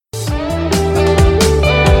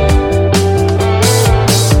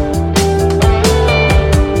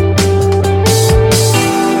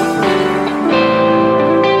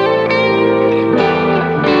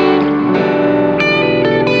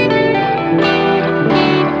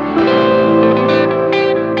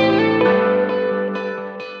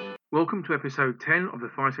Welcome to episode 10 of the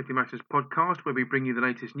Fire Safety Matters podcast, where we bring you the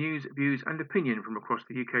latest news, views and opinion from across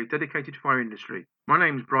the UK's dedicated fire industry. My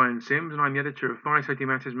name's Brian Sims and I'm the editor of Fire Safety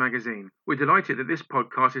Matters magazine. We're delighted that this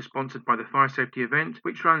podcast is sponsored by the Fire Safety event,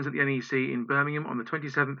 which runs at the NEC in Birmingham on the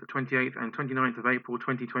 27th, 28th and 29th of April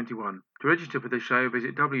 2021. To register for the show,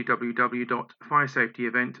 visit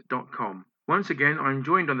www.firesafetyevent.com. Once again, I'm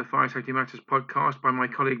joined on the Fire Safety Matters podcast by my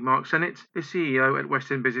colleague Mark Sennett, the CEO at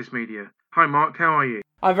Western Business Media. Hi Mark, how are you?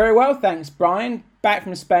 I'm very well, thanks, Brian. Back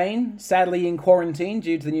from Spain, sadly in quarantine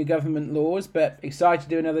due to the new government laws, but excited to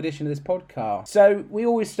do another edition of this podcast. So we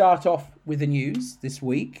always start off with the news this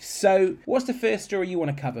week. So what's the first story you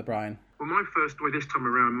want to cover, Brian? Well, my first story this time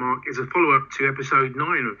around, Mark, is a follow-up to episode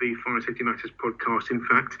 9 of the Fire Safety Matters podcast, in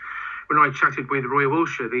fact, when I chatted with Roy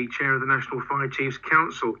Wilshire, the chair of the National Fire Chiefs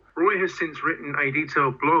Council. Roy has since written a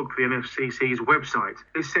detailed blog for the NFCC's website.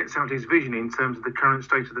 This sets out his vision in terms of the current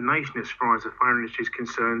state of the nation as far as the fire industry is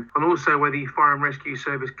concerned, and also where the Fire and Rescue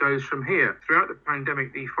Service goes from here. Throughout the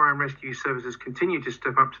pandemic, the Fire and Rescue Service has continued to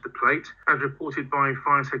step up to the plate. As reported by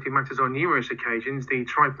Fire Safety Matters on numerous occasions, the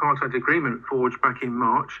tripartite agreement forged back in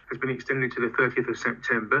March has been extended to the 30th of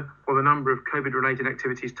September, while the number of COVID-related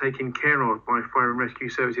activities taken care of by Fire and Rescue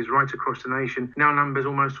Services right across the nation now numbers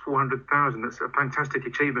almost 400,000. That's a fantastic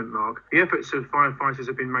achievement, Mark. The efforts of firefighters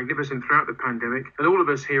have been magnificent throughout the pandemic, and all of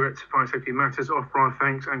us here at Fire Safety Matters offer our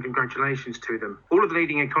thanks and congratulations to them. All of the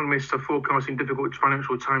leading economists are forecasting difficult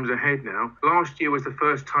financial times ahead now. Last year was the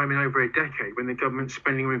first time in over a decade when the government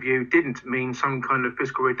spending review didn't mean some kind of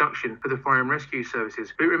fiscal reduction for the fire and rescue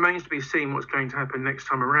services, but it remains to be seen what's going to happen next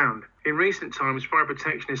time around. In recent times, fire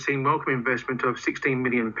protection has seen welcome investment of £16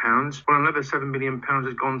 million, while another £7 million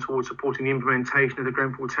has gone towards supporting the implementation of the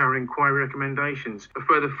Grenfell Tower inquiry recommendations. A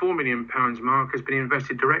further £4 million, Mark, has been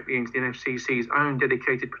invested directly into the NFCC's own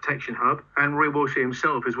dedicated protection hub, and Roy Wilshire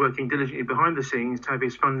himself is working diligently behind the scenes to have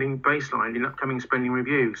his funding baselined in upcoming spending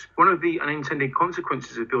reviews. One of the unintended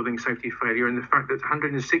consequences of building safety failure and the fact that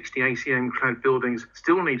 160 ACM-clad buildings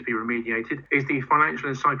still need to be remediated is the financial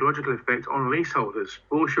and psychological effect on leaseholders.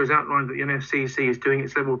 Wilshire has outlined that the NFCC is doing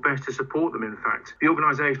its level best to support them, in fact. The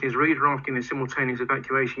organisation is redrafting the simultaneous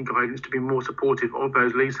evacuation guidance to be more supportive of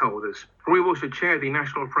those leaseholders. Roy Wilshire chaired the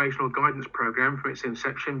National Operational Guidance Programme from its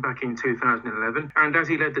inception back in 2011, and as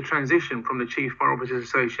he led the transition from the Chief Fire Officers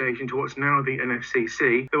Association to what's now the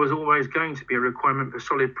NFCC, there was always going to be a requirement for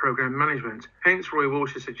solid programme management. Hence Roy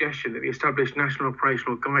Wilshire's suggestion that the established National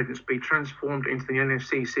Operational Guidance be transformed into the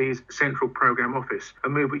NFCC's Central Programme Office, a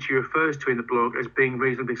move which he refers to in the blog as being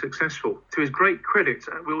reasonably successful. To his great credit,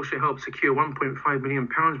 Wilshire helped secure £1.5 million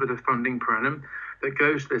worth of funding per annum that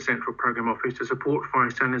goes to the Central Programme Office to support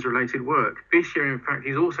fire standards related work. This year, in fact,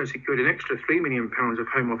 he's also secured an extra £3 million of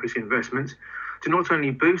Home Office investment to not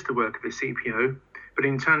only boost the work of the CPO, but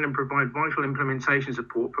in tandem provide vital implementation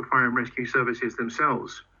support for fire and rescue services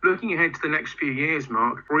themselves. Looking ahead to the next few years,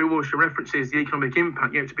 Mark, Roy Wilshire references the economic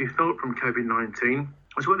impact yet to be felt from COVID-19,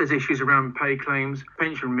 as well as issues around pay claims,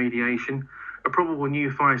 pension remediation, a probable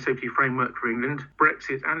new fire safety framework for England,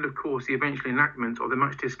 Brexit, and of course the eventual enactment of the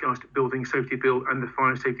much discussed Building Safety Bill and the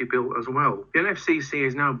Fire Safety Bill as well. The NFCC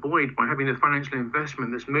is now buoyed by having the financial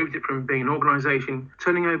investment that's moved it from being an organisation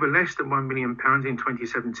turning over less than £1 million in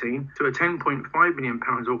 2017 to a £10.5 million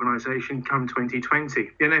organisation come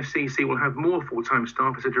 2020. The NFCC will have more full-time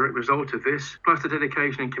staff as a direct result of this, plus the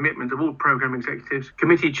dedication and commitment of all programme executives,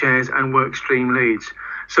 committee chairs and work stream leads.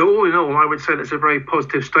 So all in all, I would say that's a very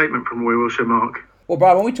positive statement from Roy Wilshire, Mark. Well,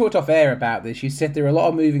 Brian, when we talked off air about this, you said there are a lot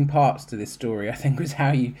of moving parts to this story, I think was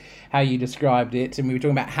how you described it. And we were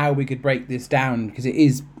talking about how we could break this down, because it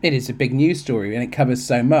is a big news story and it covers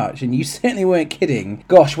so much. And you certainly weren't kidding.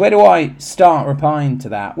 Gosh, where do I start replying to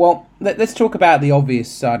that? Well, let's talk about the obvious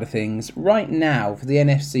side of things. Right now, for the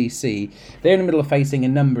NFCC, they're in the middle of facing a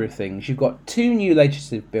number of things. You've got 2 new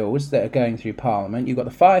legislative bills that are going through Parliament. You've got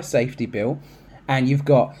the Fire Safety Bill, and you've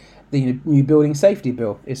got the new Building Safety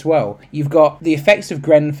Bill as well. You've got the effects of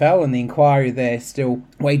Grenfell and the inquiry there still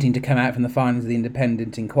waiting to come out from the findings of the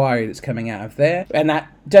independent inquiry that's coming out of there. And that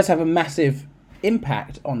does have a massive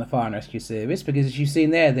impact on the Fire and Rescue Service, because as you've seen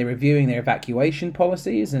there, they're reviewing their evacuation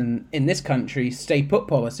policies, and in this country, stay put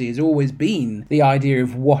policy has always been the idea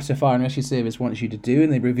of what a Fire and Rescue Service wants you to do,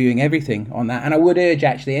 and they're reviewing everything on that. And I would urge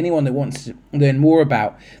actually anyone that wants to learn more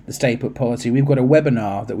about the stay put policy, we've got a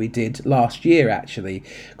webinar that we did last year actually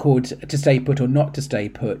called To Stay Put or Not to Stay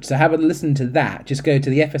Put. So have a listen to that. Just go to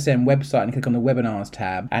the FSM website and click on the webinars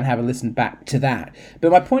tab and have a listen back to that.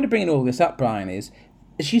 But my point of bringing all this up, Brian, is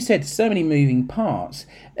as you said, so many moving parts.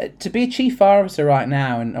 To be a chief fire officer right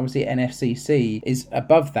now, and obviously NFCC is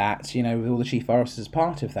above that, with all the chief fire officers as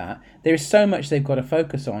part of that, there is so much they've got to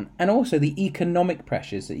focus on. And also the economic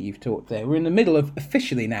pressures that you've talked there. We're in the middle of,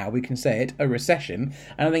 officially now, we can say it, a recession.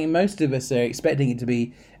 And I think most of us are expecting it to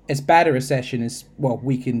be as bad a recession as,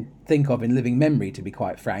 we can think of in living memory, to be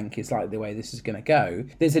quite frank. It's like the way this is going to go.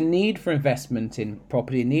 There's a need for investment in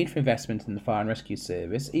property, a need for investment in the fire and rescue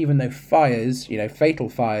service, even though fires, fatal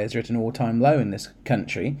fires are at an all-time low in this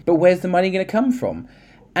country. But where's the money going to come from?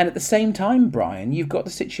 And at the same time, Brian, you've got the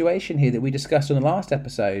situation here that we discussed on the last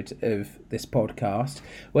episode of this podcast,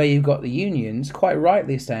 where you've got the unions quite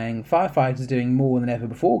rightly saying firefighters are doing more than ever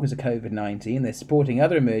before because of COVID-19. They're supporting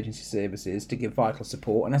other emergency services to give vital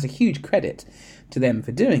support, and that's a huge credit to them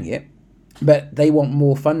for doing it. But they want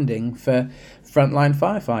more funding for frontline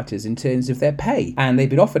firefighters in terms of their pay. And they've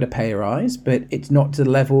been offered a pay rise, but it's not to the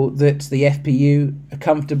level that the FPU are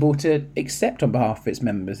comfortable to accept on behalf of its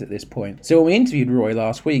members at this point. So when we interviewed Roy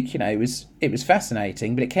last week, it was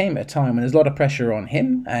fascinating, but it came at a time when there's a lot of pressure on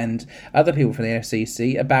him and other people from the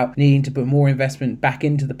FCC about needing to put more investment back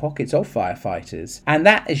into the pockets of firefighters. And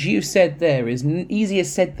that, as you said there, is easier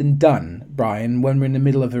said than done, Brian, when we're in the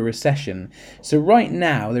middle of a recession. So right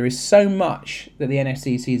now, there is so much that the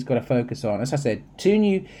NFCC has got to focus on. As I said, 2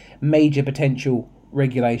 new major potential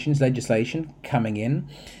legislation coming in,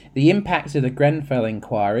 the impacts of the Grenfell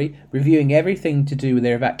inquiry, reviewing everything to do with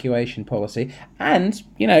their evacuation policy, and,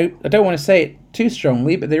 I don't want to say it too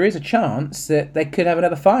strongly, but there is a chance that they could have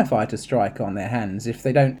another firefighter strike on their hands if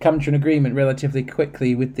they don't come to an agreement relatively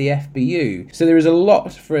quickly with the FBU. So there is a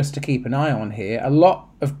lot for us to keep an eye on here, a lot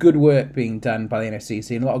of good work being done by the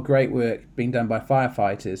NFCC and a lot of great work being done by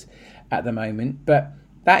firefighters at the moment, but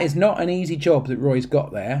that is not an easy job that Roy's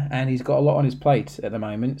got there, and he's got a lot on his plate at the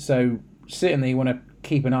moment, so certainly want to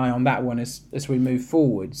keep an eye on that one as we move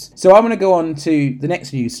forwards. So I'm going to go on to the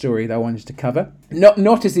next news story that I wanted to cover.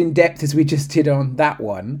 Not as in-depth as we just did on that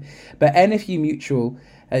one, but NFU Mutual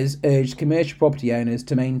has urged commercial property owners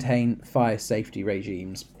to maintain fire safety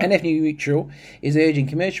regimes. NFU Mutual is urging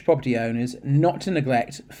commercial property owners not to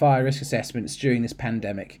neglect fire risk assessments during this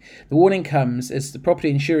pandemic. The warning comes as the property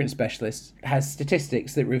insurance specialist has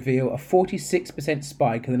statistics that reveal a 46%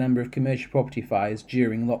 spike in the number of commercial property fires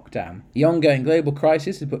during lockdown. The ongoing global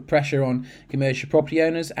crisis has put pressure on commercial property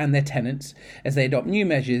owners and their tenants as they adopt new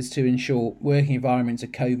measures to ensure working environments are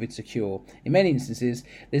COVID secure. In many instances,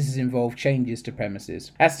 this has involved changes to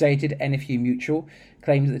premises. As stated, NFU Mutual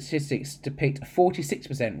claims that the statistics depict a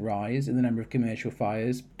 46% rise in the number of commercial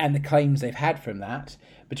fires and the claims they've had from that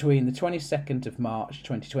between the 22nd of March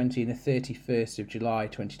 2020 and the 31st of July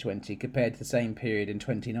 2020 compared to the same period in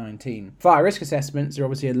 2019. Fire risk assessments are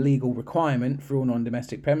obviously a legal requirement for all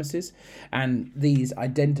non-domestic premises, and these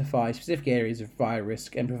identify specific areas of fire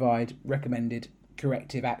risk and provide recommended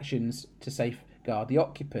corrective actions to safeguard the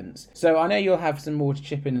occupants. So I know you'll have some more to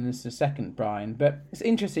chip in this in a second, Brian, but it's an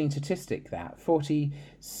interesting statistic that 46%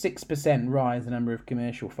 rise in the number of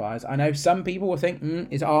commercial fires. I know some people will think,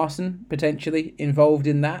 is arson potentially involved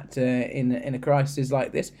in that in a crisis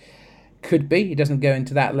like this? Could be. It doesn't go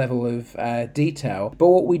into that level of detail. But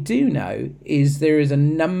what we do know is there is a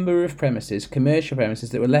number of premises, commercial premises,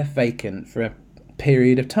 that were left vacant for a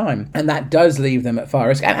period of time, and that does leave them at fire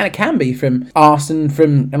risk, and it can be from arson.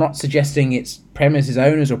 I'm not suggesting it's premises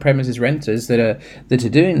owners or premises renters that are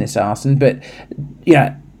doing this arson, but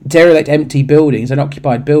derelict empty buildings,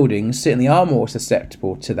 unoccupied buildings certainly are more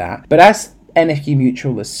susceptible to that. But as NFU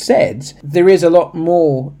Mutual has said, there is a lot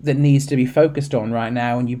more that needs to be focused on right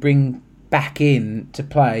now, and you bring back in to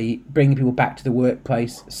play, bringing people back to the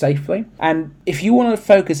workplace safely. And if you want to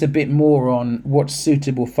focus a bit more on what's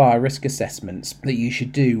suitable fire risk assessments that you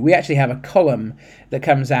should do, we actually have a column that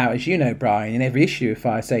comes out, as you know, Brian, in every issue of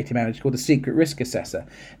Fire Safety Manager called the Secret Risk Assessor.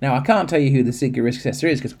 Now, I can't tell you who the Secret Risk Assessor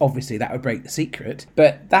is because obviously that would break the secret,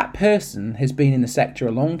 but that person has been in the sector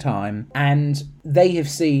a long time and they have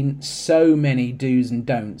seen so many do's and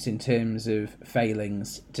don'ts in terms of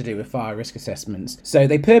failings to do with fire risk assessments. So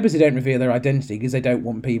they purposely don't reveal their identity because they don't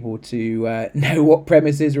want people to know what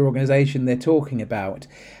premises or organisation they're talking about.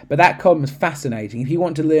 But that column is fascinating. If you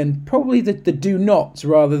want to learn probably the do-nots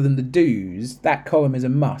rather than the do's, that column is a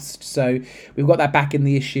must. So we've got that back in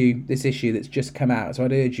this issue that's just come out. So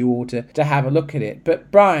I'd urge you all to have a look at it. But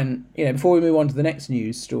Brian, before we move on to the next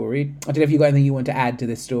news story, I don't know if you've got anything you want to add to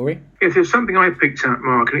this story. Yes, there's something I picked out,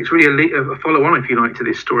 Mark, and it's really a follow-on, if you like, to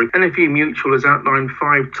this story. NFU Mutual has outlined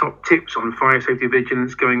 5 top tips on fire safety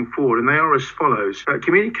vigilance going forward, and they are as follows.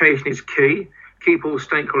 Communication is key. keep all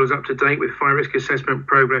stakeholders up to date with fire risk assessment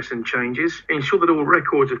progress and changes, ensure that all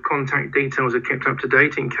records of contact details are kept up to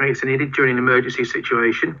date in case needed during an emergency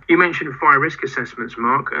situation. You mentioned fire risk assessments,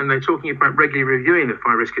 Mark, and they're talking about regularly reviewing the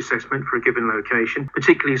fire risk assessment for a given location,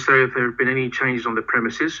 particularly so if there have been any changes on the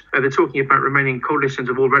premises. They're talking about remaining cognizant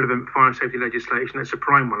of all relevant fire safety legislation. That's a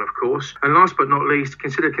prime one, of course. And last but not least,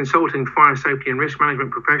 consider consulting fire safety and risk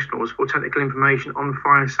management professionals for technical information on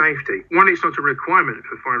fire safety. One, it's not a requirement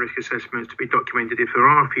for fire risk assessments to be documented if there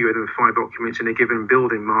are fewer than 5 documents in a given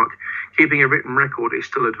building, Mark. Keeping a written record is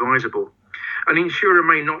still advisable. An insurer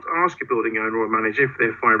may not ask a building owner or manager for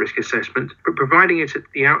their fire risk assessment, but providing it at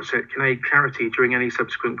the outset can aid clarity during any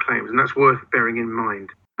subsequent claims, and that's worth bearing in mind.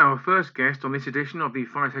 Our first guest on this edition of the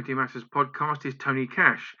Fire Safety Matters podcast is Tony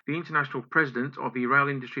Cash, the International President of the Rail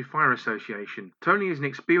Industry Fire Association. Tony is an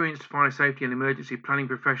experienced fire safety and emergency planning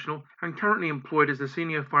professional and currently employed as the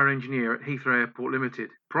Senior Fire Engineer at Heathrow Airport Limited.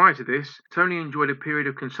 Prior to this, Tony enjoyed a period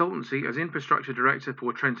of consultancy as Infrastructure Director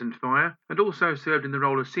for Trenton Fire and also served in the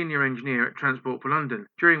role of Senior Engineer at Transport for London,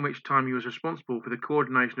 during which time he was responsible for the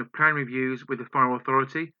coordination of plan reviews with the Fire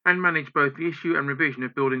Authority and managed both the issue and revision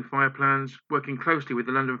of building fire plans, working closely with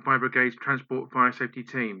the London Fire Brigade's Transport Fire Safety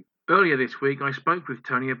team. Earlier this week, I spoke with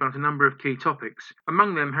Tony about a number of key topics,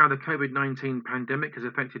 among them how the COVID-19 pandemic has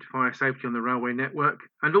affected fire safety on the railway network,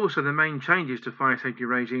 and also the main changes to fire safety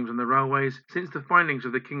regimes on the railways since the findings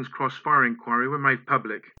of the King's Cross Fire Inquiry were made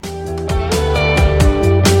public.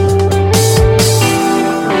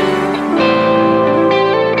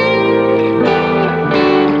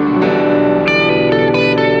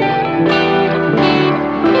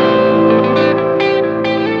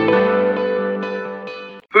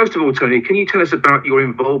 First of all, Tony, can you tell us about your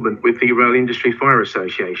involvement with the Rail Industry Fire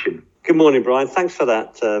Association? Good morning, Brian. Thanks for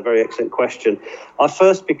that very excellent question. I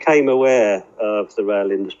first became aware of the Rail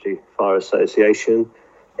Industry Fire Association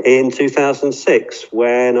in 2006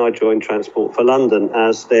 when I joined Transport for London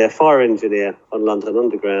as their fire engineer on London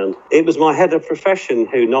Underground. It was my head of profession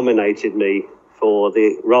who nominated me for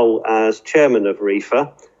the role as chairman of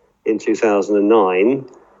RIFA in 2009,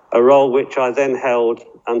 a role which I then held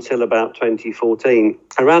until about 2014.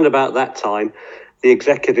 Around about that time, the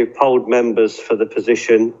executive polled members for the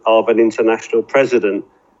position of an international president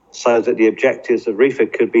so that the objectives of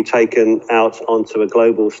RIFA could be taken out onto a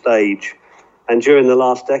global stage. And during the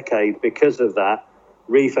last decade, because of that,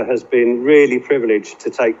 RIFA has been really privileged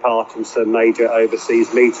to take part in some major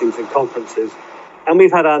overseas meetings and conferences. And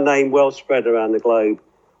we've had our name well spread around the globe.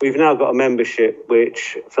 We've now got a membership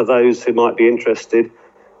which, for those who might be interested,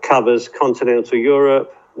 covers continental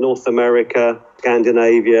Europe, North America,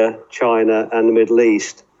 Scandinavia, China, and the Middle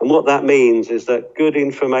East. And what that means is that good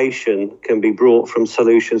information can be brought from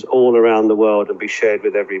solutions all around the world and be shared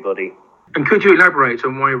with everybody. And could you elaborate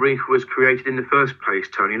on why RIFA was created in the first place,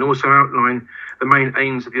 Tony, and also outline the main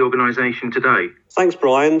aims of the organisation today? Thanks,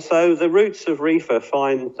 Brian. So the roots of RIFA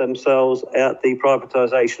find themselves at the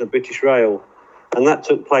privatisation of British Rail. And that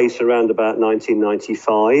took place around about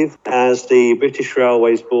 1995. As the British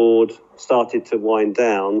Railways Board started to wind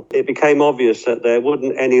down, it became obvious that there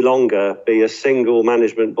wouldn't any longer be a single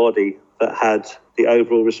management body that had the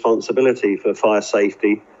overall responsibility for fire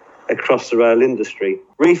safety across the rail industry.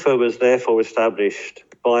 RIFA was therefore established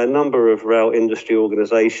by a number of rail industry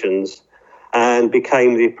organisations and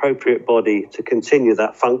became the appropriate body to continue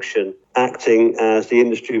that function, acting as the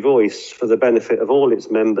industry voice for the benefit of all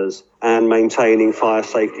its members and maintaining fire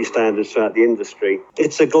safety standards throughout the industry.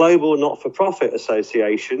 It's a global not-for-profit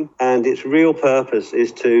association, and its real purpose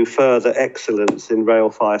is to further excellence in rail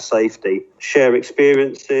fire safety, share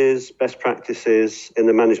experiences, best practices in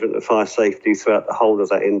the management of fire safety throughout the whole of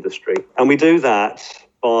that industry. And we do that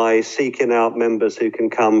by seeking out members who can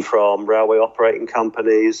come from railway operating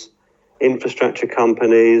companies, infrastructure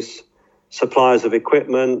companies, suppliers of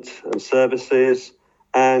equipment and services,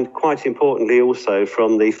 and quite importantly also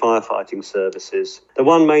from the firefighting services. The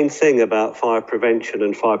one main thing about fire prevention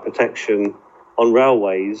and fire protection on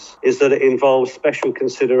railways is that it involves special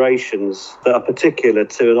considerations that are particular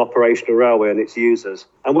to an operational railway and its users.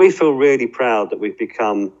 And we feel really proud that we've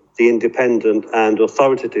become the independent and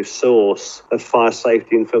authoritative source of fire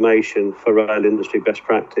safety information for rail industry best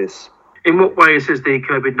practice. In what ways has the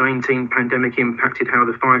COVID-19 pandemic impacted how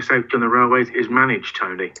the fire safety on the railways is managed,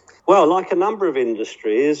 Tony? Well, like a number of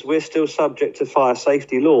industries, we're still subject to fire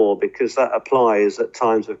safety law because that applies at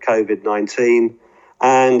times of COVID-19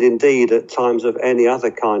 and indeed at times of any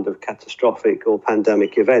other kind of catastrophic or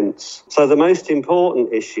pandemic events. So the most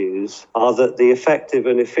important issues are that the effective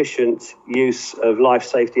and efficient use of life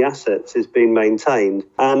safety assets is being maintained,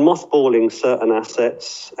 and mothballing certain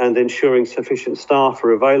assets and ensuring sufficient staff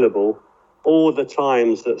are available all the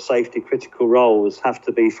times that safety critical roles have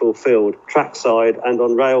to be fulfilled, trackside and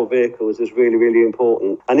on rail vehicles, is really, really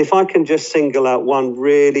important. And if I can just single out one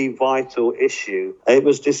really vital issue, it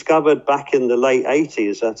was discovered back in the late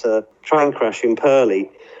 80s at a train crash in Purley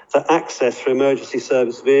that access for emergency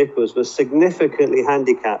service vehicles was significantly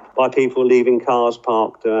handicapped by people leaving cars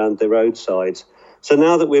parked around the roadsides. So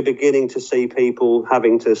now that we're beginning to see people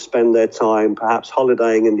having to spend their time perhaps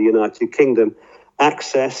holidaying in the United Kingdom,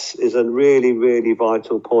 access is a really, really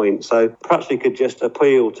vital point. So perhaps we could just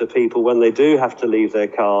appeal to people when they do have to leave their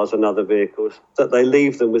cars and other vehicles, that they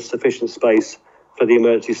leave them with sufficient space for the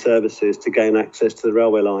emergency services to gain access to the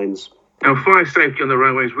railway lines. Now, fire safety on the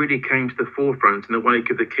railways really came to the forefront in the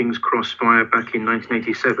wake of the King's Cross fire back in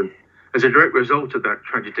 1987. As a direct result of that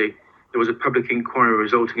tragedy, there was a public inquiry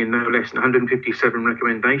resulting in no less than 157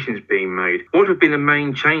 recommendations being made. What have been the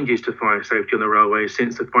main changes to fire safety on the railways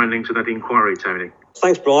since the findings of that inquiry, Tony?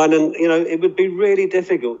 Thanks, Brian. And, it would be really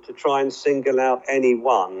difficult to try and single out any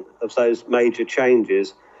one of those major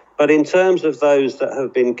changes. But in terms of those that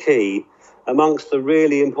have been key, amongst the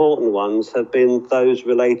really important ones have been those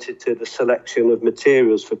related to the selection of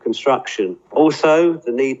materials for construction. Also,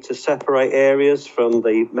 the need to separate areas from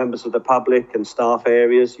the members of the public and staff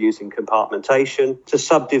areas using compartmentation, to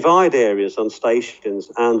subdivide areas on stations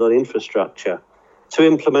and on infrastructure, to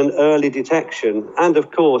implement early detection, and of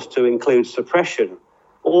course to include suppression.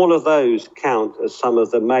 All of those count as some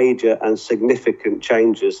of the major and significant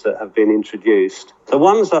changes that have been introduced. The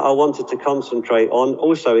ones that I wanted to concentrate on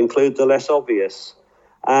also include the less obvious.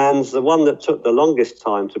 And the one that took the longest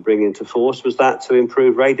time to bring into force was that to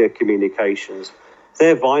improve radio communications.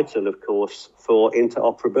 They're vital, of course, for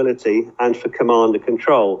interoperability and for command and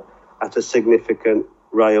control at a significant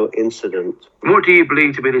rail incident. What do you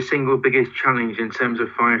believe to be the single biggest challenge in terms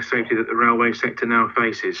of fire safety that the railway sector now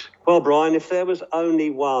faces? Well, Brian, if there was only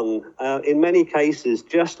one, in many cases,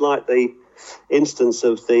 just like the instance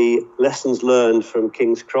of the lessons learned from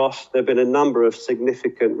King's Cross, there have been a number of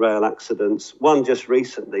significant rail accidents, one just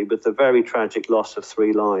recently with the very tragic loss of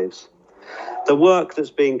 3 lives. The work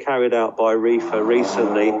that's being carried out by REFA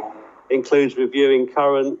recently includes reviewing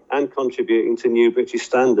current and contributing to new British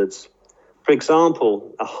standards. For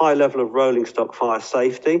example, a high level of rolling stock fire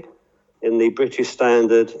safety in the British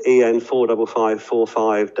standard EN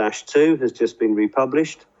 45545-2 has just been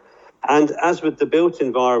republished. And as with the built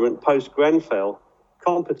environment post-Grenfell,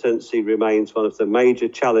 competency remains one of the major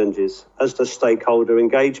challenges, as does stakeholder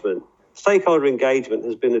engagement. Stakeholder engagement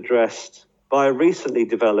has been addressed by a recently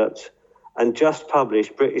developed and just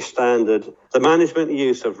published British standard, the management and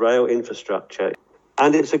use of rail infrastructure.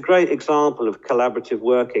 And it's a great example of collaborative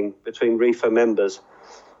working between REFA members.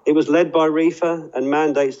 It was led by REFA and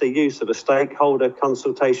mandates the use of a stakeholder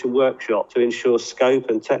consultation workshop to ensure scope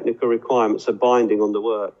and technical requirements are binding on the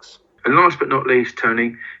works. And last but not least,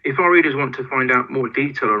 Tony, if our readers want to find out more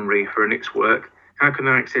detail on REFA and its work, how can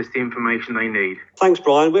they access the information they need? Thanks,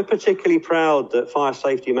 Brian. We're particularly proud that Fire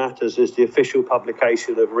Safety Matters is the official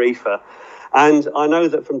publication of REFA. And I know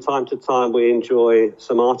that from time to time we enjoy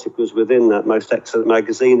some articles within that most excellent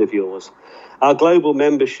magazine of yours. Our global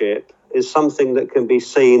membership is something that can be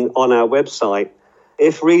seen on our website.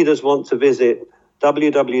 If readers want to visit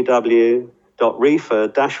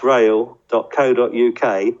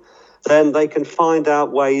www.refa-rail.co.uk, then they can find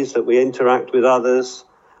out ways that we interact with others,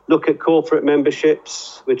 look at corporate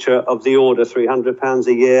memberships, which are of the order £300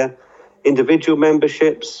 a year, individual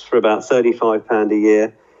memberships for about £35 a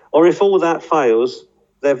year, or if all that fails,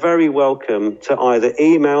 they're very welcome to either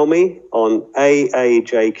email me on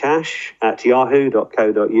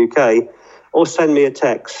aajcash@yahoo.co.uk or send me a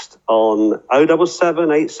text on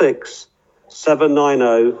 07786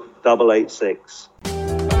 790 886.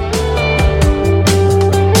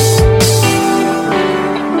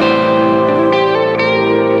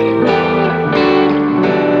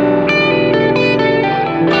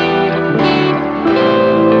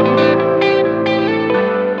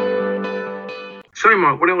 So,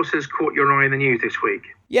 Mark, what else has caught your eye in the news this week?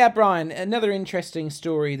 Yeah, Brian, another interesting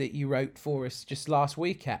story that you wrote for us just last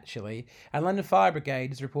week, actually. And London Fire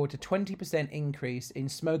Brigade has reported a 20% increase in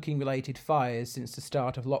smoking-related fires since the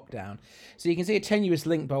start of lockdown. So you can see a tenuous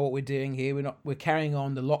link by what we're doing here. We're carrying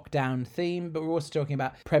on the lockdown theme, but we're also talking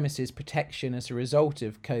about premises protection as a result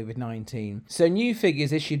of COVID-19. So new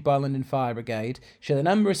figures issued by London Fire Brigade show the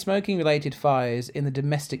number of smoking-related fires in the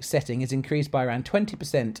domestic setting has increased by around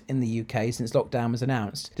 20% in the UK since lockdown was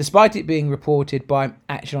announced. despite it being reported by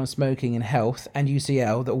Action on Smoking and Health and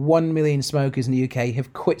UCL that 1 million smokers in the UK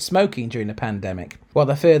have quit smoking during the pandemic, while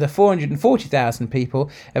a further 440,000 people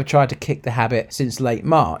have tried to kick the habit since late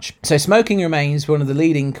March. So smoking remains one of the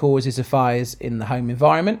leading causes of fires in the home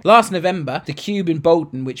environment. Last November, the Cube in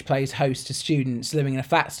Bolton, which plays host to students living in a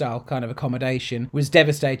flat-style kind of accommodation, was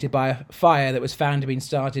devastated by a fire that was found to have been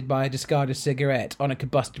started by a discarded cigarette on a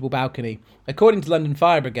combustible balcony. According to London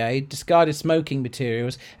Fire Brigade, discarded smoking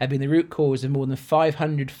materials had been the root cause of more than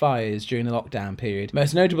 500 fires during the lockdown period.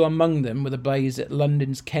 Most notable among them were the blaze at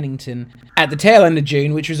London's Kennington at the tail end of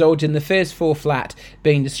June, which resulted in the first floor flat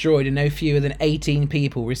being destroyed and no fewer than 18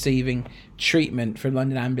 people receiving treatment from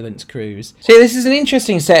London ambulance crews. So this is an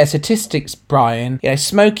interesting set of statistics, Brian.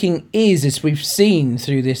 Smoking is, as we've seen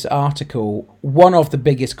through this article, one of the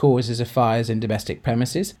biggest causes of fires in domestic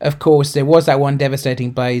premises. Of course, there was that one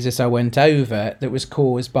devastating blaze, as I went over, that was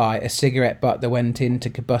caused by a cigarette butt that went into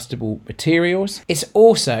combustible materials. It's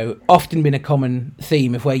also often been a common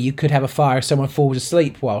theme of where you could have a fire if someone falls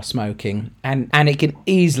asleep while smoking, and it can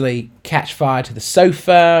easily catch fire to the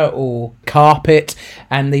sofa or carpet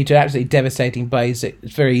and lead to an absolutely devastating blaze.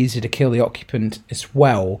 It's very easy to kill the occupant as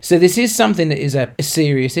well. So this is something that is a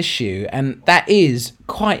serious issue, and that is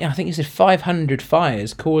quite, I think it's 500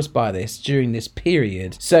 fires caused by this during this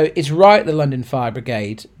period. So it's right the London Fire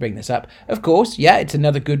Brigade bring this up. Of course, yeah, it's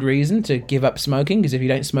another good reason to give up smoking, because if you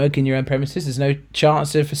don't smoke in your own premises, there's no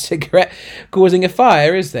chance of a cigarette causing a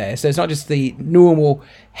fire, is there? So it's not just the normal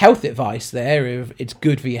health advice there of it's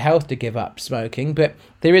good for your health to give up smoking, but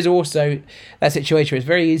there is also that situation where it's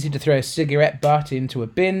very easy to throw a cigarette butt into a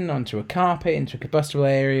bin, onto a carpet, into a combustible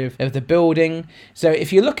area of the building. So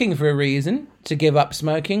if you're looking for a reason to give up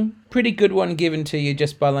smoking, pretty good one given to you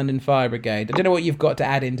just by London Fire Brigade. I don't know what you've got to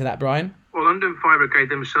add into that, Brian. Well, London Fire Brigade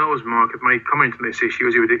themselves, Mark, have made comment on this issue,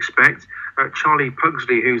 as you would expect. Charlie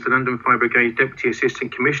Pugsley, who's the London Fire Brigade Deputy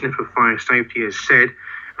Assistant Commissioner for Fire Safety, has said,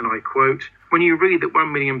 and I quote, "When you read that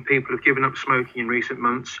 1 million people have given up smoking in recent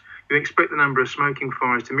months, you expect the number of smoking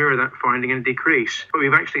fires to mirror that finding and decrease. But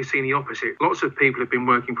we've actually seen the opposite. Lots of people have been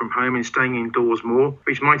working from home and staying indoors more,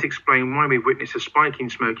 which might explain why we've witnessed a spike in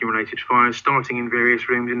smoking-related fires starting in various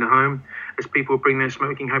rooms in the home as people bring their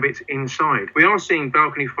smoking habits inside. We are seeing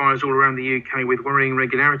balcony fires all around the UK with worrying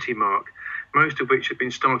regularity, Mark, most of which have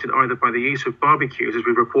been started either by the use of barbecues, as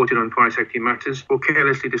we've reported on Fire Safety Matters, or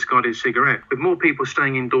carelessly discarded cigarette. With more people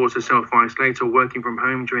staying indoors to self-isolate or working from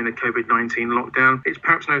home during the COVID-19 lockdown, it's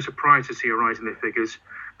perhaps no surprise to see a rise in the figures.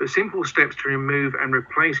 But simple steps to remove and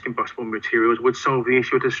replace combustible materials would solve the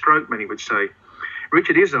issue at a stroke, many would say.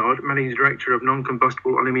 Richard Izzard, Managing Director of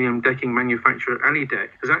non-combustible aluminium decking manufacturer Alideck,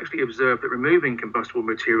 has actually observed that removing combustible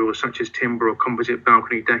materials such as timber or composite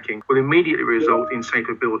balcony decking will immediately result in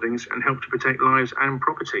safer buildings and help to protect lives and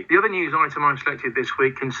property. The other news item I selected this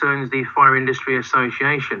week concerns the Fire Industry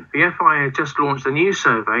Association. The FIA has just launched a new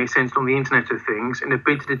survey centred on the Internet of Things in a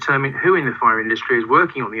bid to determine who in the fire industry is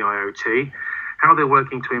working on the IoT, how they're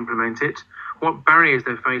working to implement it, what barriers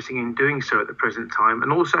they're facing in doing so at the present time,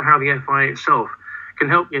 and also how the FIA itself can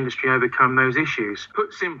help the industry overcome those issues.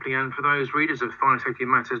 Put simply, and for those readers of Fire Safety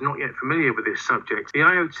Matters not yet familiar with this subject, the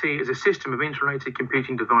IoT is a system of interrelated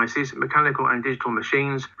computing devices, mechanical and digital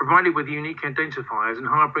machines, provided with unique identifiers and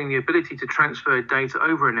harbouring the ability to transfer data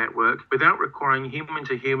over a network without requiring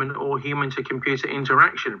human-to-human or human-to-computer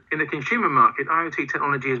interaction. In the consumer market, IoT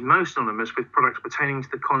technology is most synonymous with products pertaining to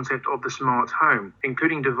the concept of the smart home,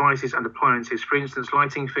 including devices and appliances, for instance,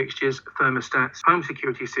 lighting fixtures, thermostats, home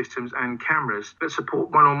security systems and cameras that support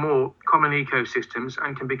one or more common ecosystems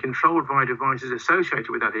and can be controlled via devices associated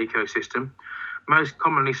with that ecosystem, most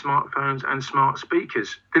commonly smartphones and smart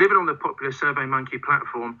speakers. Delivered on the popular SurveyMonkey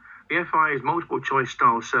platform, the FIA's multiple choice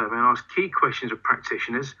style survey asks key questions of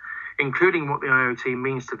practitioners, including what the IoT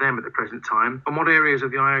means to them at the present time, and what areas of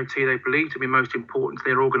the IoT they believe to be most important to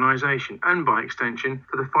their organisation, and by extension,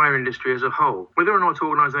 to the fire industry as a whole. Whether or not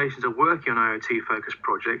organisations are working on IoT-focused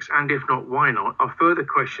projects, and if not, why not, are further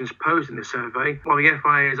questions posed in the survey, while the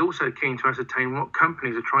FIA is also keen to ascertain what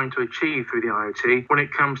companies are trying to achieve through the IoT when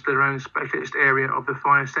it comes to their own specialist area of the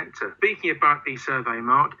fire sector. Speaking about the survey,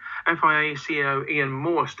 Mark, FIA CEO Ian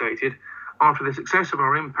Moore stated, "After the success of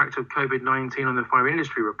our Impact of COVID-19 on the Fire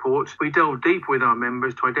Industry report, we delved deep with our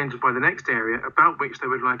members to identify the next area about which they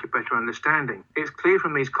would like a better understanding. It's clear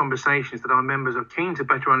from these conversations that our members are keen to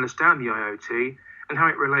better understand the IoT and how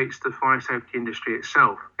it relates to the fire safety industry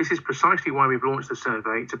itself. This is precisely why we've launched the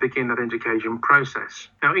survey, to begin that education process.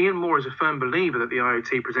 Now, Ian Moore is a firm believer that the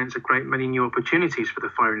IoT presents a great many new opportunities for the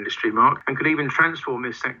fire industry, Mark, and could even transform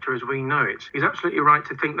this sector as we know it. He's absolutely right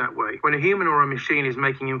to think that way. When a human or a machine is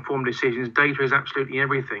making informed decisions, data is absolutely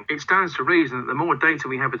everything. It stands to reason that the more data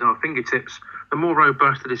we have at our fingertips, the more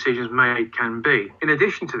robust the decisions made can be. In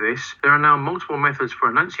addition to this, there are now multiple methods for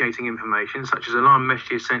enunciating information, such as alarm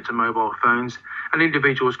messages sent to mobile phones and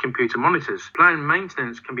individuals' computer monitors. Planned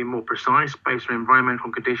maintenance can be more precise based on environmental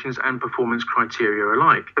conditions and performance criteria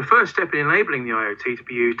alike. The first step in enabling the IoT to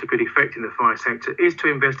be used to good effect in the fire sector is to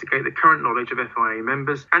investigate the current knowledge of FIA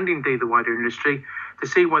members and indeed the wider industry to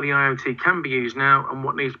see why the IoT can be used now and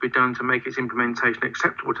what needs to be done to make its implementation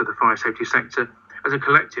acceptable to the fire safety sector as a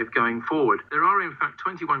collective going forward. There are in fact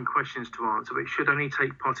 21 questions to answer, which should only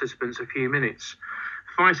take participants a few minutes.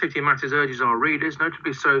 Fire Safety Matters urges our readers,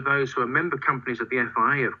 notably so those who are member companies of the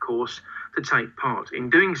FIA, of course, to take part. In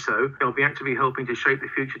doing so, they'll be actively helping to shape the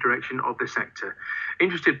future direction of the sector.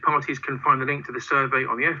 Interested parties can find the link to the survey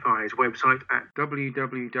on the FIA's website at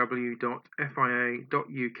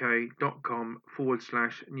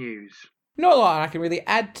www.fia.uk.com/news. Not a lot I can really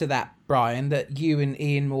add to that, Brian, that you and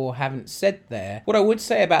Ian Moore haven't said there. What I would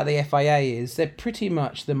say about the FIA is they're pretty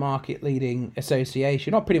much the market-leading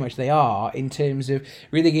association, not pretty much they are, in terms of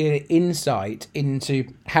really getting insight into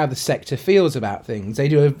how the sector feels about things. They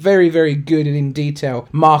do a very, very good and in detail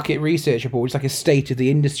market research report, which is like a state of the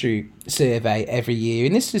industry survey every year,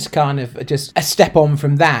 and this is kind of just a step on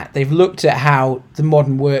from that. They've looked at how the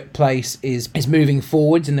modern workplace is moving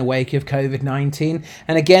forwards in the wake of COVID-19,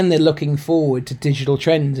 and again they're looking forward to digital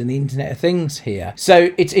trends and the Internet of Things here. So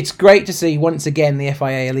it's great to see once again the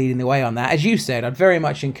FIA are leading the way on that. As you said, I'd very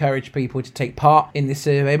much encourage people to take part in this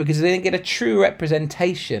survey because they didn't get a true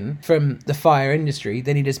representation from the fire industry.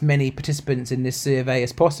 They need as many participants in this survey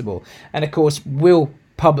as possible, and of course we'll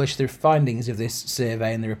publish the findings of this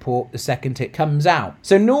survey and the report the second it comes out.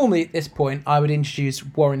 So normally at this point I would introduce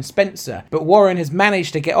Warren Spencer, but Warren has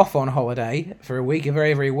managed to get off on holiday for a week, a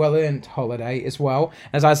very, very well-earned holiday as well.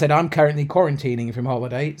 As I said, I'm currently quarantining from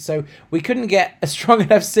holiday, so we couldn't get a strong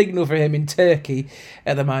enough signal for him in Turkey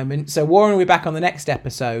at the moment. So Warren will be back on the next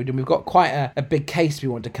episode, and we've got quite a big case we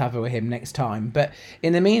want to cover with him next time. But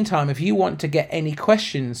in the meantime, if you want to get any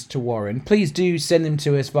questions to Warren, please do send them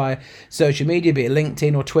to us via social media, be it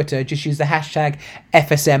LinkedIn or Twitter. Just use the hashtag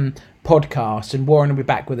FSM podcast, and Warren will be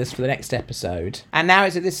back with us for the next episode. And now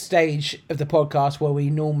it's at this stage of the podcast where we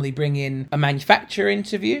normally bring in a manufacturer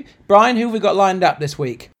interview. Brian, who have we got lined up this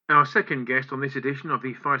week? Our second guest on this edition of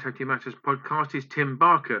the Fire Safety Matters podcast is Tim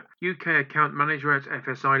Barker, UK Account Manager at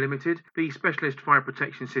FSI Limited, the specialist fire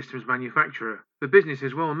protection systems manufacturer. The business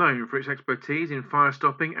is well known for its expertise in fire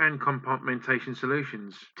stopping and compartmentation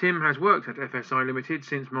solutions. Tim has worked at FSI Limited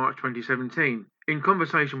since March 2017. In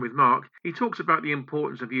conversation with Mark, he talks about the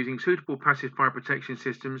importance of using suitable passive fire protection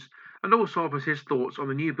systems and also offers his thoughts on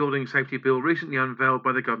the new building safety bill recently unveiled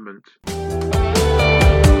by the government.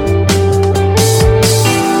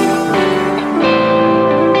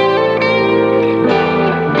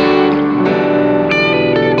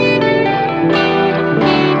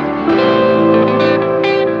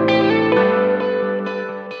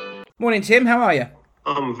 Morning, Tim. How are you?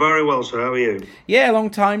 I'm very well, sir. How are you? Yeah, long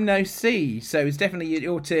time no see. So it's definitely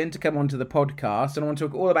your turn to come onto the podcast, and I want to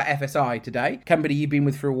talk all about FSI today, company you've been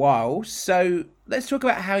with for a while. So let's talk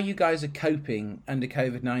about how you guys are coping under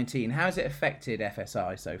COVID-19. How has it affected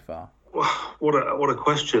FSI so far? What a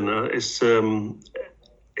question. It's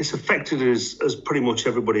affected as pretty much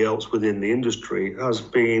everybody else within the industry. It has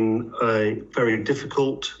been a very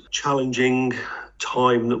difficult, challenging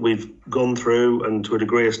time that we've gone through, and to a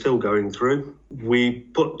degree are still going through. We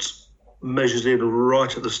put measures in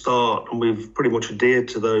right at the start, and we've pretty much adhered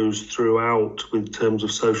to those throughout with terms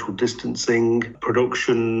of social distancing.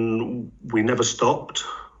 Production, we never stopped.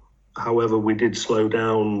 However, we did slow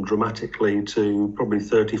down dramatically to probably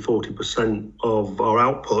 30-40% of our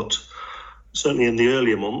output, certainly in the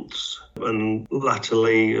earlier months. And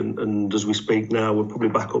latterly, and as we speak now, we're probably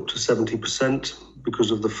back up to 70%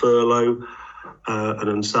 because of the furlough. And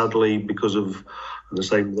then sadly, because of the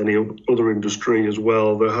same with any other industry as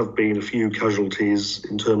well, there have been a few casualties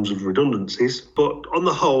in terms of redundancies. But on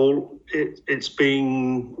the whole, it's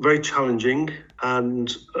been very challenging.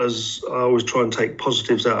 And as I always try and take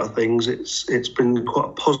positives out of things, it's been quite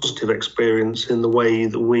a positive experience in the way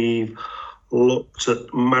that we've looked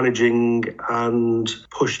at managing and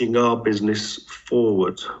pushing our business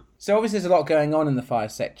forward. So obviously there's a lot going on in the fire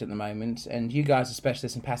sector at the moment, and you guys are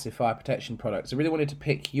specialists in passive fire protection products. I really wanted to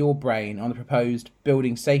pick your brain on the proposed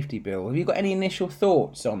Building Safety Bill. Have you got any initial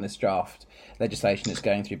thoughts on this draft legislation that's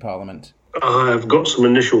going through Parliament? I've got some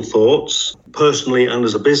initial thoughts. Personally and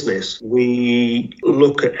as a business, we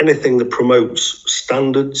look at anything that promotes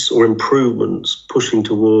standards or improvements pushing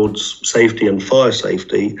towards safety and fire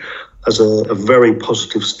safety as a very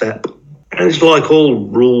positive step. And it's like all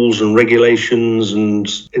rules and regulations, and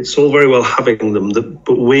it's all very well having them,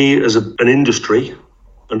 but we as an industry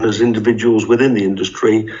and as individuals within the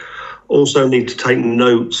industry also need to take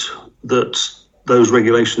note that those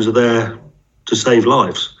regulations are there to save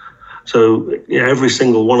lives. So every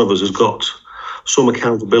single one of us has got some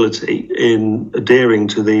accountability in adhering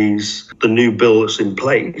to the new bill that's in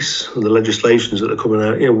place and the legislations that are coming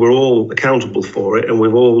out. We're all accountable for it, and we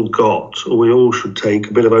all should take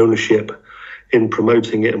a bit of ownership in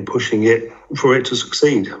promoting it and pushing it for it to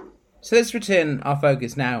succeed. So let's return our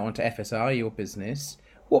focus now onto FSI, your business.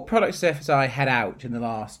 What products has FSI had out in the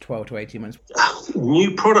last 12 to 18 months?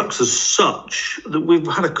 New products as such, that we've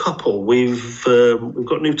had a couple. We've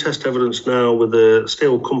got new test evidence now with the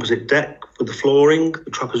steel composite deck for the flooring,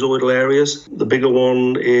 the trapezoidal areas. The bigger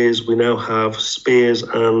one is we now have Spears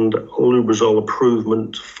and Lubrizol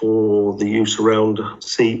approvement for the use around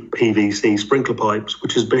PVC sprinkler pipes,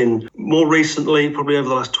 which has been more recently, probably over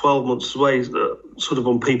the last 12 months, sort of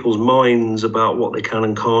on people's minds about what they can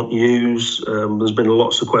and can't use. There's been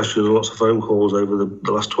lots of questions and lots of phone calls over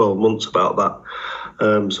the last 12 months about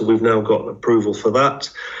that. So we've now got approval for that.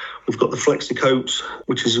 We've got the FlexiCoat,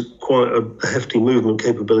 which is quite a hefty movement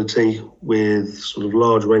capability with sort of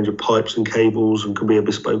large range of pipes and cables and can be a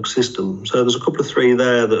bespoke system. So there's a couple of three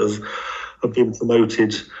there that have been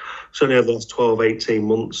promoted certainly over the last 12, 18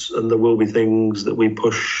 months, and there will be things that we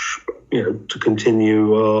push, to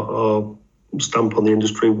continue our stamp on the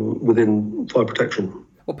industry within fire protection.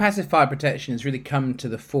 Well, passive fire protection has really come to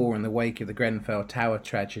the fore in the wake of the Grenfell Tower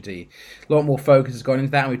tragedy. A lot more focus has gone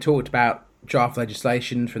into that, and we talked about draft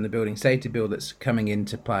legislation from the Building Safety Bill that's coming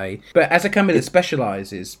into play. But as a company that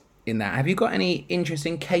specialises in that, have you got any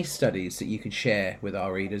interesting case studies that you could share with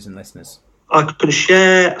our readers and listeners? I can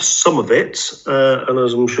share some of it, and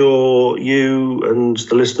as I'm sure you and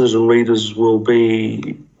the listeners and readers will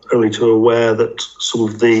be only too aware that some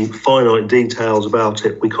of the finite details about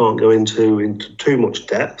it we can't go into too much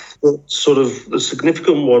depth. But sort of the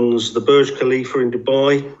significant ones, the Burj Khalifa in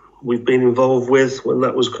Dubai, we've been involved with when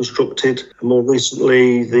that was constructed. And more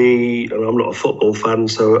recently, and I'm not a football fan,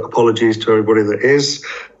 so apologies to everybody that is,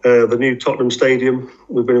 the new Tottenham Stadium,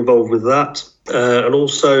 we've been involved with that. And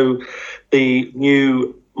also the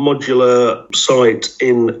new modular site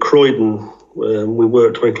in Croydon. We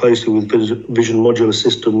worked very closely with Vision Modular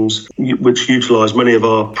Systems, which utilise many of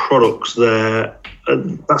our products there.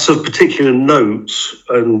 And that's of particular note,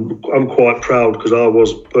 and I'm quite proud because I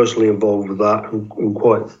was personally involved with that and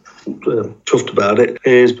quite chuffed about it,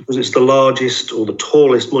 is because it's the largest or the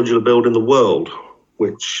tallest modular build in the world,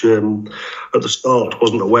 which at the start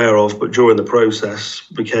wasn't aware of, but during the process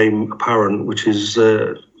became apparent, which is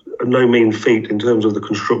no mean feat in terms of the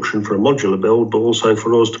construction for a modular build, but also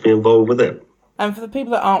for us to be involved with it. And for the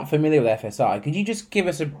people that aren't familiar with FSI, could you just give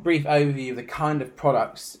us a brief overview of the kind of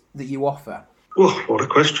products that you offer? Oh, what a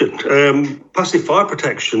question. Passive fire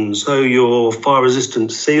protection, so your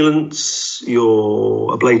fire-resistant sealants,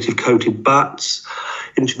 your ablative coated bats,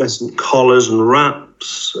 intumescent collars and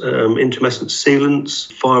wraps, intumescent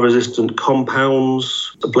sealants, fire-resistant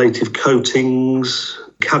compounds, ablative coatings,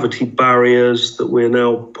 cavity barriers that we're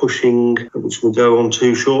now pushing, which we'll go on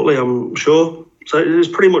to shortly, I'm sure. So it's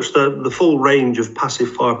pretty much the full range of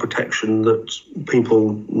passive fire protection that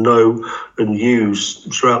people know and use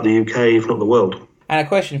throughout the UK, if not the world. And a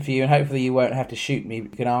question for you, and hopefully you won't have to shoot me, you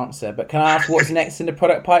can answer, but can I ask what's next in the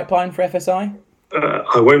product pipeline for FSI?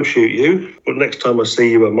 I won't shoot you, but next time I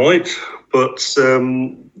see you I might. But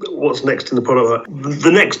what's next in the product?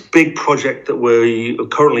 The next big project that we are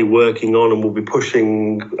currently working on and will be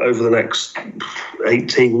pushing over the next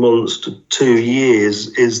 18 months to 2 years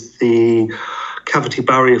is the cavity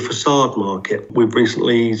barrier facade market. We've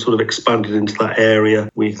recently sort of expanded into that area.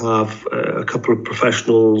 We have a couple of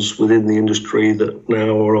professionals within the industry that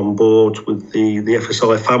now are on board with the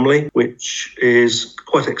FSI family, which is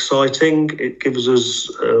quite exciting. It gives us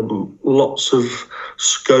lots of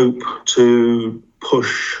scope to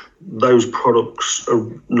push those products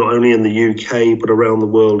not only in the UK but around the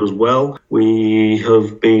world as well. We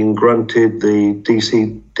have been granted the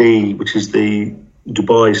DCD, which is the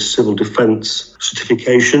Dubai Civil Defence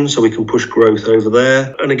certification, so we can push growth over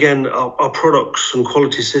there. And again, our products and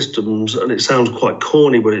quality systems, and it sounds quite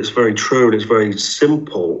corny, but it's very true and it's very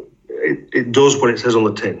simple. it does what it says on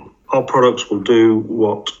the tin. Our products will do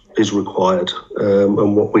what is required,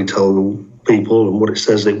 and what we tell people and what it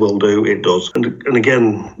says it will do, it does. And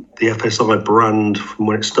again, the FSI brand from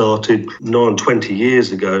when it started 20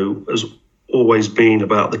 years ago has always been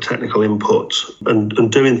about the technical input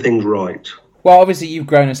and doing things right. Well, obviously you've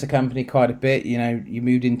grown as a company quite a bit. You know, you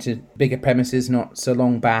moved into bigger premises not so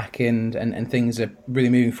long back, and things are really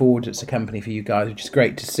moving forward as a company for you guys, which is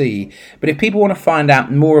great to see. But if people want to find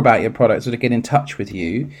out more about your products or to get in touch with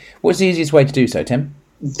you, what's the easiest way to do so, Tim?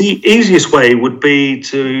 The easiest way would be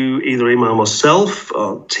to either email myself,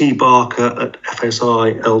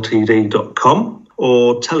 tbarker@fsiltd.com,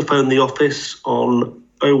 or telephone the office on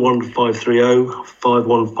 01530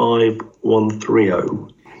 515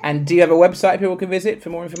 130. And do you have a website people can visit for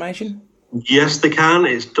more information? Yes, they can.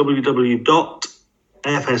 It's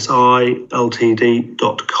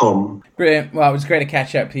www.fsiltd.com. Brilliant. Well, it was great to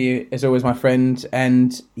catch up with you, as always, my friend.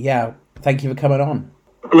 And yeah, thank you for coming on.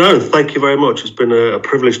 No, thank you very much. It's been a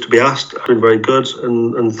privilege to be asked. It's been very good.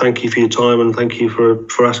 And thank you for your time, and thank you for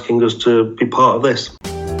asking us to be part of this.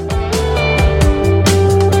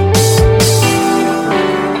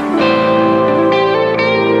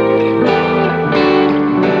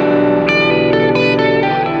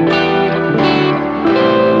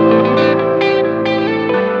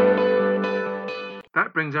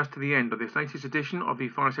 That brings us to the end of this latest edition of the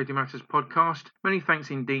Fire Safety Matters podcast. Many thanks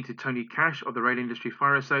indeed to Tony Cash of the Rail Industry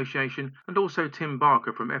Fire Association and also Tim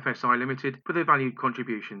Barker from FSI Limited for their valued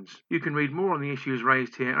contributions. You can read more on the issues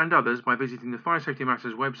raised here and others by visiting the Fire Safety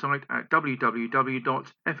Matters website at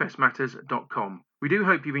www.fsmatters.com. We do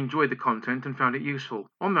hope you've enjoyed the content and found it useful.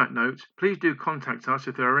 On that note, please do contact us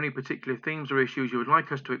if there are any particular themes or issues you would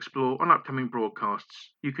like us to explore on upcoming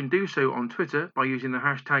broadcasts. You can do so on Twitter by using the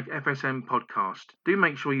hashtag FSMPodcast. Do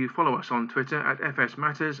make sure you follow us on Twitter at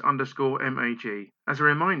FSMatters_MAG. As a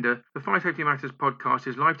reminder, the Fire Safety Matters podcast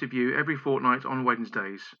is live to view every fortnight on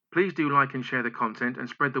Wednesdays. Please do like and share the content and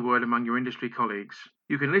spread the word among your industry colleagues.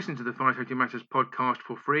 You can listen to the Fire Safety Matters podcast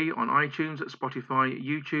for free on iTunes, Spotify,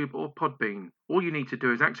 YouTube or Podbean. All you need to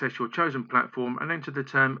do is access your chosen platform and enter the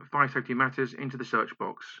term Fire Safety Matters into the search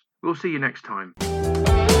box. We'll see you next time.